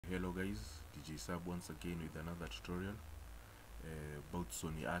Hello guys, DJ Sub once again with another tutorial about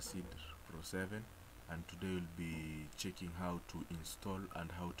Sony Acid Pro 7, and today we'll be checking how to install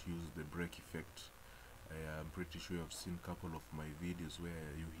and how to use the break effect. I'm pretty sure you've seen a couple of my videos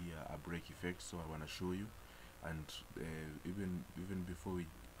where you hear a break effect, so I want to show you. And even before we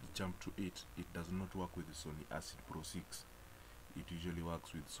jump to it, it does not work with the Sony Acid Pro 6. It usually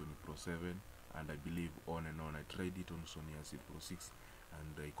works with Sony Pro 7, and I believe on and on. I tried it on Sony Acid Pro 6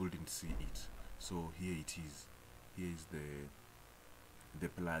 and I couldn't see it, so here it is. Here is the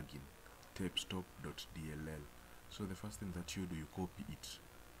plugin tapestop.dll. So the first thing that you do, you copy it,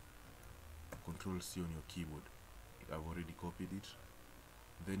 Control C on your keyboard. I've already copied it.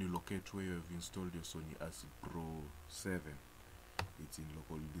 Then you locate where you have installed your Sony Acid Pro 7. It's in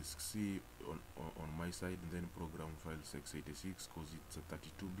local disk C on my side, and then program file x86 because it's a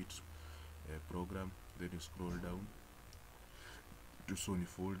 32-bit program. Then you scroll down to Sony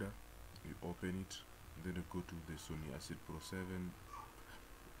folder, you open it, then you go to the Sony Acid Pro 7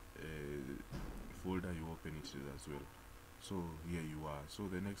 folder, you open it as well. So here you are. So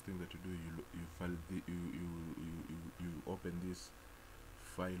the next thing that you do, you open this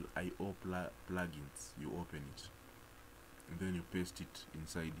file IO plugins, you open it, and then you paste it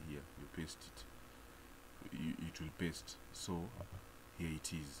inside here. You paste it, it will paste. So here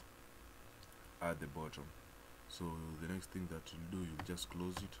it is at the bottom. So the next thing that you'll do, you'll just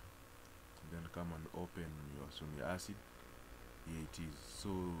close it, then come and open your Sony Acid. Here it is.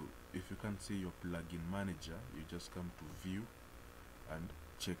 So if you can't see your plugin manager, you just come to view and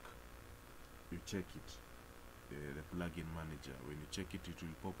check. You check it, the plugin manager. When you check it, it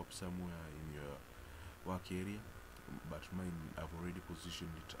will pop up somewhere in your work area, but mine, I've already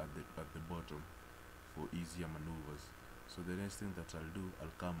positioned it at the bottom for easier maneuvers. So the next thing that I'll do,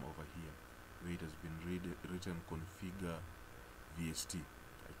 I'll come over here where it has been written configure VST.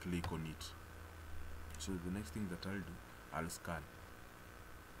 I click on it. So the next thing that I'll do, I'll scan.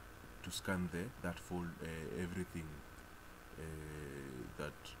 To scan that fold, everything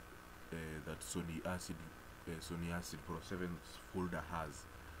that Sony Acid Pro 7 folder has.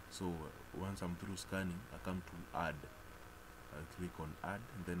 So once I'm through scanning, I come to add. I click on add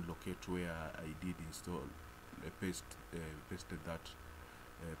and then locate where I did install, pasted that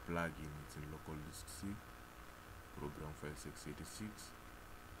plugin. It's in local disk C, program file x86,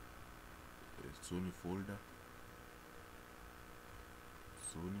 Sony folder,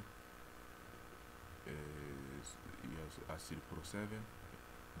 Sony, yes, Acid Pro 7.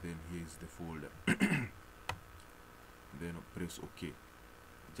 Then here is the folder. Then press OK.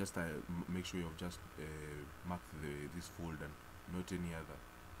 Just make sure you've just marked this folder, not any other,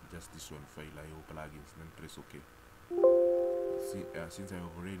 just this one, file IO plugins. Then press OK. Since I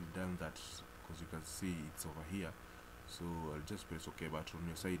have already done that, because you can see it's over here, so I'll just press OK, but on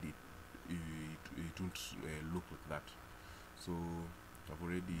your side it won't look like that. So I've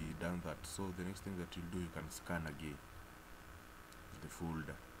already done that. So the next thing that you'll do, you can scan again the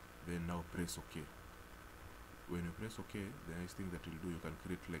folder, then now press OK. When you press OK, the next thing that you'll do, you can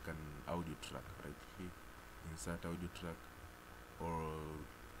create like an audio track. Right here, insert audio track, or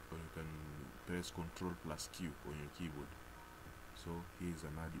you can press Ctrl plus Q on your keyboard. So here is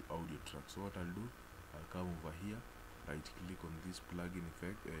an audio track. So what I'll do, I'll come over here, right click on this plugin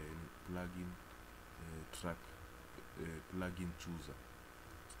effect, track, plugin chooser,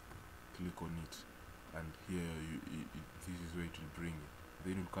 click on it, and here this is where it will bring you.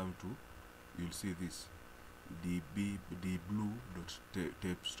 Then you'll come to, you'll see this the blue dot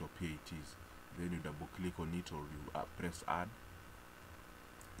tape stop. Here it is. Then you double click on it, or you press add,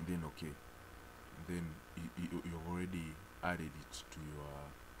 and then OK. Then you've already added it to your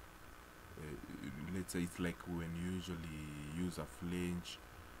let's say it's like when you usually use a flange.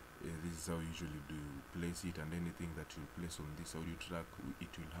 This is how you usually do place it, and anything that you place on this audio track,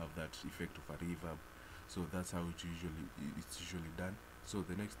 it will have that effect of a reverb. So that's how it's usually done. So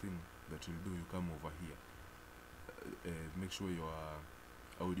the next thing that you'll do, you come over here, make sure your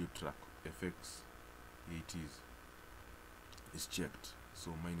audio track effects, here it is checked.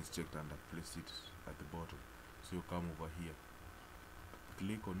 So mine is checked, and I place it at the bottom. So you come over here,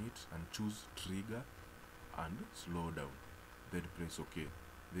 click on it and choose trigger and slow down, then press OK.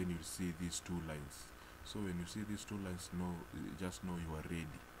 Then you'll see these two lines. So when you see these two lines, just know you are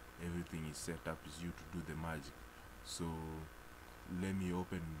ready. Everything is set up, is you to do the magic. So let me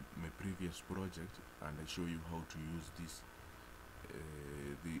open my previous project and I show you how to use this,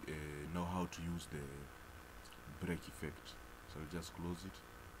 know how to use the break effect. So I'll just close it,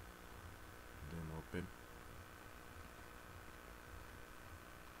 then open.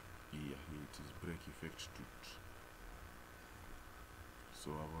 Yeah, here it is, break effect tut. So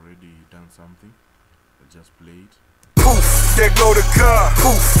I've already done something. I'll just play it. Poof, there go the car.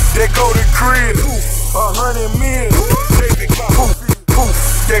 Poof, there go the crib. 100 mil. Poof,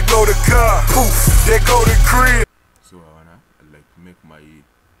 poof, there go the car. Poof, there go the crib. So I wanna like make my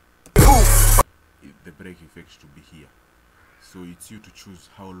the brake effect to be here. So it's you to choose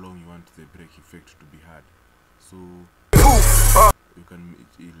how long you want the brake effect to be had. So you can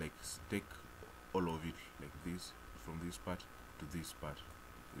like take all of it like this, from this part to this part,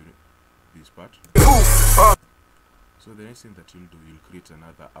 this part. So the next thing that you'll do, you'll create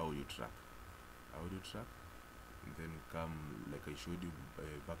another audio track, and then come like I showed you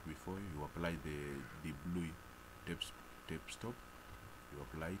back before. You apply the blue tape stop. You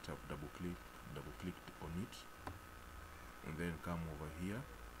apply it, double click on it, and then come over here,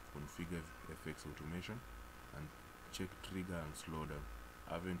 configure FX automation, and check trigger and slow down.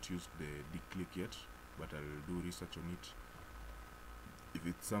 I haven't used the declick yet, but I'll do research on it. If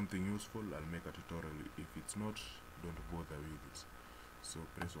it's something useful, I'll make a tutorial. If it's not, don't bother with it. So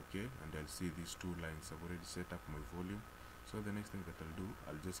press OK, and I'll see these two lines. I've already set up my volume. So the next thing that I'll do,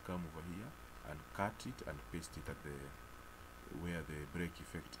 I'll just come over here and cut it and paste it at the where the brake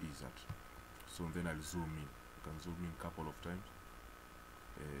effect is at. So then I'll zoom in. You can zoom in a couple of times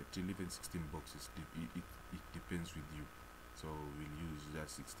till even 16 boxes. It depends with you. So we'll use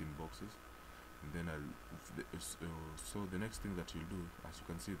just 16 boxes, and then so the next thing that you'll do, as you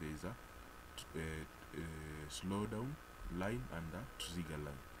can see, there is a slow down line and a trigger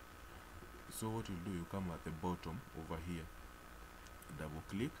line. So what you'll do, you come at the bottom over here, double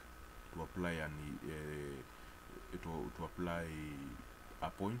click to apply to apply a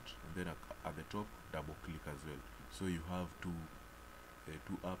point, and then at the top double click as well. So you have two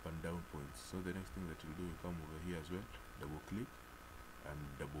up and down points. So the next thing that you do, you come over here as well, double click and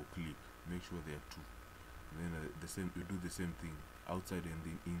double click, make sure there are two, and then you do the same thing outside and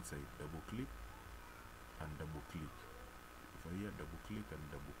then inside, double click and double click over here, double click and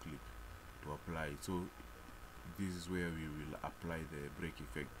double click to apply. So this is where we will apply the brake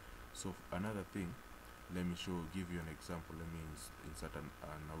effect. So another thing, let me give you an example. Let me insert an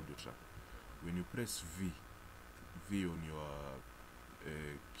audio track. When you press V on your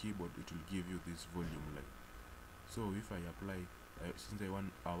keyboard, it will give you this volume line. So if I apply, since I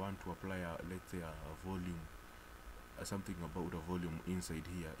want to apply let's say a volume, something about a volume inside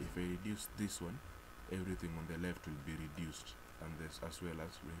here, if I reduce this one, everything on the left will be reduced, and this as well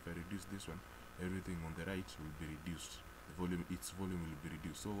as if I reduce this one, everything on the right will be reduced. Its volume will be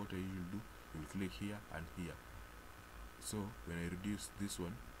reduced. So what I will do, you'll click here and here. So when I reduce this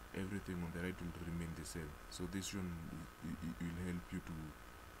one, everything on the right will remain the same. So this one will help you to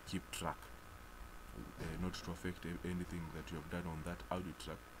keep track, not to affect anything that you have done on that audio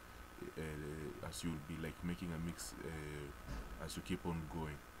track, as you'll be like making a mix as you keep on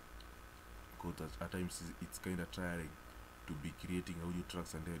going, because at times it's kind of tiring to be creating audio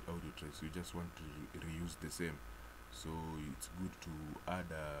tracks and then audio tracks. You just want to reuse the same. So it's good to add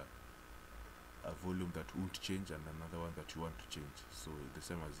a volume that won't change and another one that you want to change. So the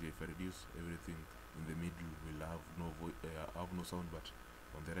same as here, if I reduce, everything in the middle will have no sound, but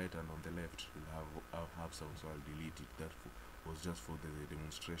on the right and on the left will have sound. So I'll delete it. That was just for the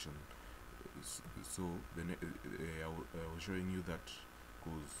demonstration. So I was showing you that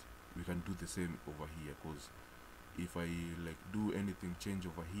because we can do the same over here, because if I like do anything change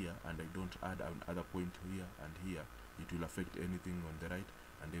over here and I don't add another point here and here, it will affect anything on the right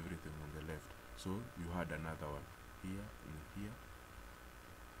and everything on the left. So you had another one here and here,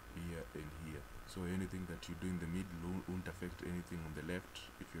 here and here. So anything that you do in the middle won't affect anything on the left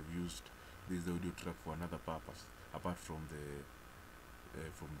if you've used this audio track for another purpose apart from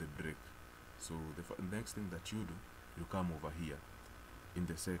the break. So the next thing that you do, you come over here in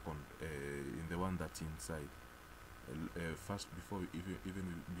the second, in the one that's inside. First, before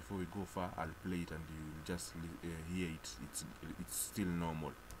we go far, I'll play it and you'll just hear it. It's still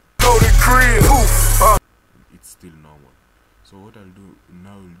normal. It's still normal. So what I'll do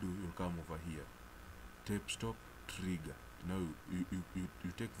now, you'll come over here, tape stop, trigger. Now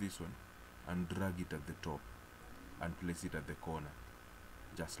you take this one and drag it at the top and place it at the corner,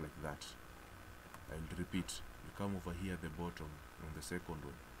 just like that. I'll repeat. You come over here at the bottom on the second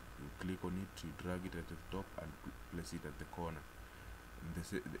one. You click on it, you drag it at the top and place it at the corner. And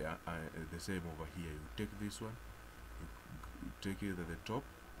the same over here. You take this one, you take it at the top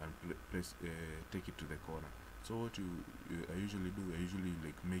and take it to the corner. So what I usually do, I usually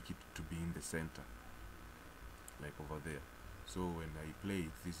like make it to be in the center, like over there. So when I play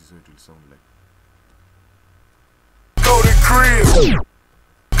it, this is what it will sound like. Go to crib.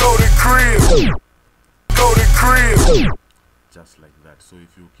 Go to crib. Go to crib. just like that. So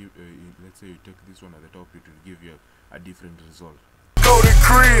if you keep let's say you take this one at the top, it will give you a different result. Go to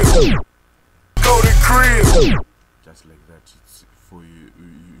crib. Go to crib. Just like that. It's for you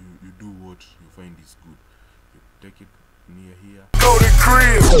do what you find is good. You take it near here. Go to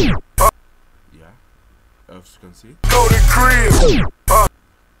crib. Yeah, as you can see, Go to crib.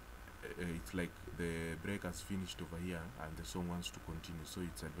 it's like the break has finished over here and the song wants to continue, so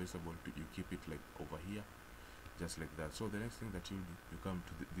it's advisable to you keep it like over here, just like that. So the next thing that you do, you come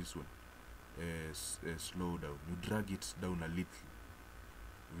to this one, slow down. You drag it down a little.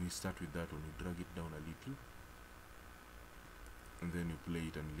 We start with that one. You drag it down a little and then you play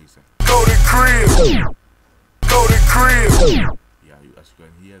it and listen. Go to crib. Go to crib. Yeah, as you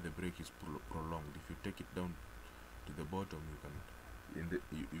can hear, the break is prolonged. If you take it down to the bottom, you can and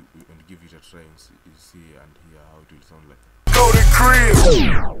give it a try and see and hear how it will sound like. Go to crib.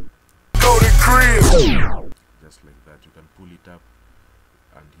 Go to crib. Just like that. You can pull it up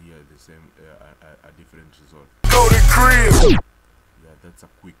and hear the same a different result. Go to crib. Yeah, that's a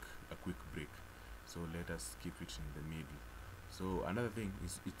quick break. So let us keep it in the middle. So another thing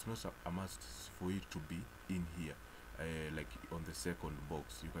is, it's not a must for it to be in here, like on the second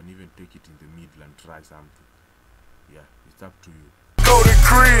box. You can even take it in the middle and try something. Yeah, it's up to you. Go to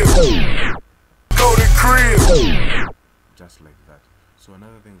crib. Go to crib. Just like that. So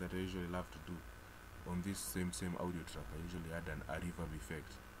another thing that I usually love to do on this same audio track, I usually add a reverb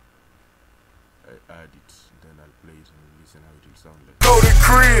effect. I add it, then I'll play it and listen how it will sound like. Go to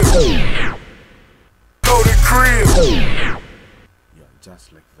crib. Go to crib. Yeah,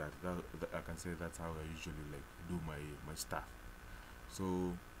 just like that. I can say that's how I usually like do my stuff.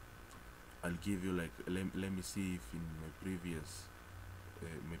 So I'll give you like, let me see if in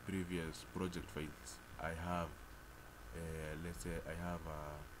my previous project files I have let's say I have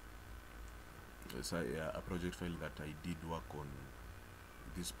a project file that I did work on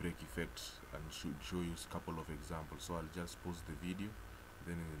this break effect and should show you a couple of examples. So I'll just pause the video,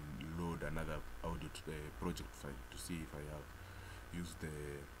 then load another audio project file to see if I have used the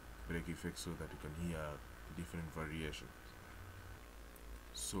break effect so that you can hear different variations.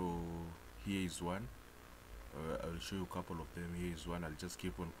 So here is one. I'll show you a couple of them. Here is one. I'll just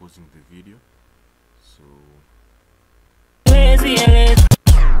keep on pausing the video. So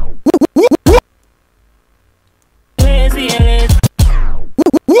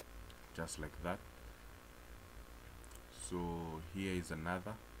just like that. So here is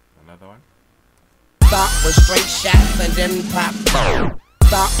another one. Stop with straight shots and then pop.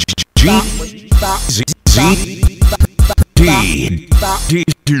 Stop. Stop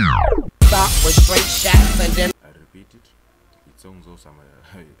with straight shots and then. I repeat it. It sounds awesome.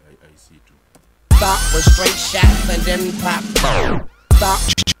 I see too. Stop with straight shots and then pop. Stop.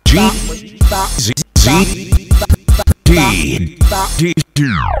 Stop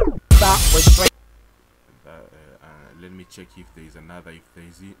with straight. Let me check if there is another. If there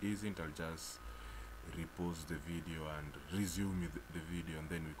isn't, I'll just repause the video and resume the video, and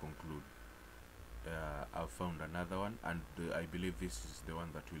then we conclude. I've found another one, and I believe this is the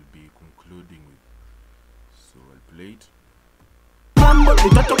one that we'll be concluding with. So I'll play it.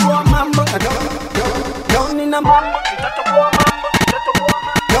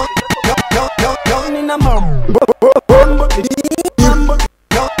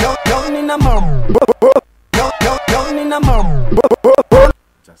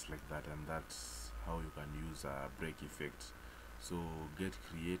 Just like that, and that's how you can use a break effect. So get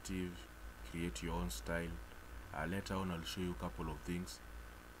creative, create your own style. Later on I'll show you a couple of things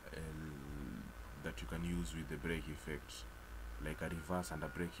that you can use with the break effect, like a reverse and a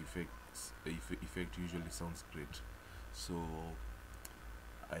break effect usually sounds great. So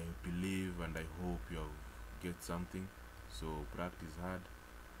I believe and I hope you get something. So practice hard.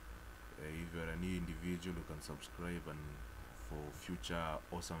 If you're a new individual, you can subscribe and for future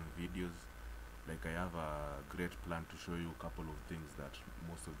awesome videos. Like I have a great plan to show you a couple of things that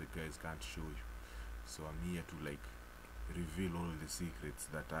most of the guys can't show you. So I'm here to like reveal all the secrets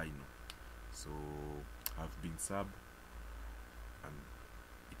that I know. So I've been Sab, and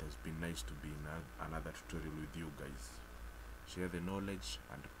it has been nice to be in another tutorial with you guys. Share the knowledge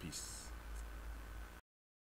and peace.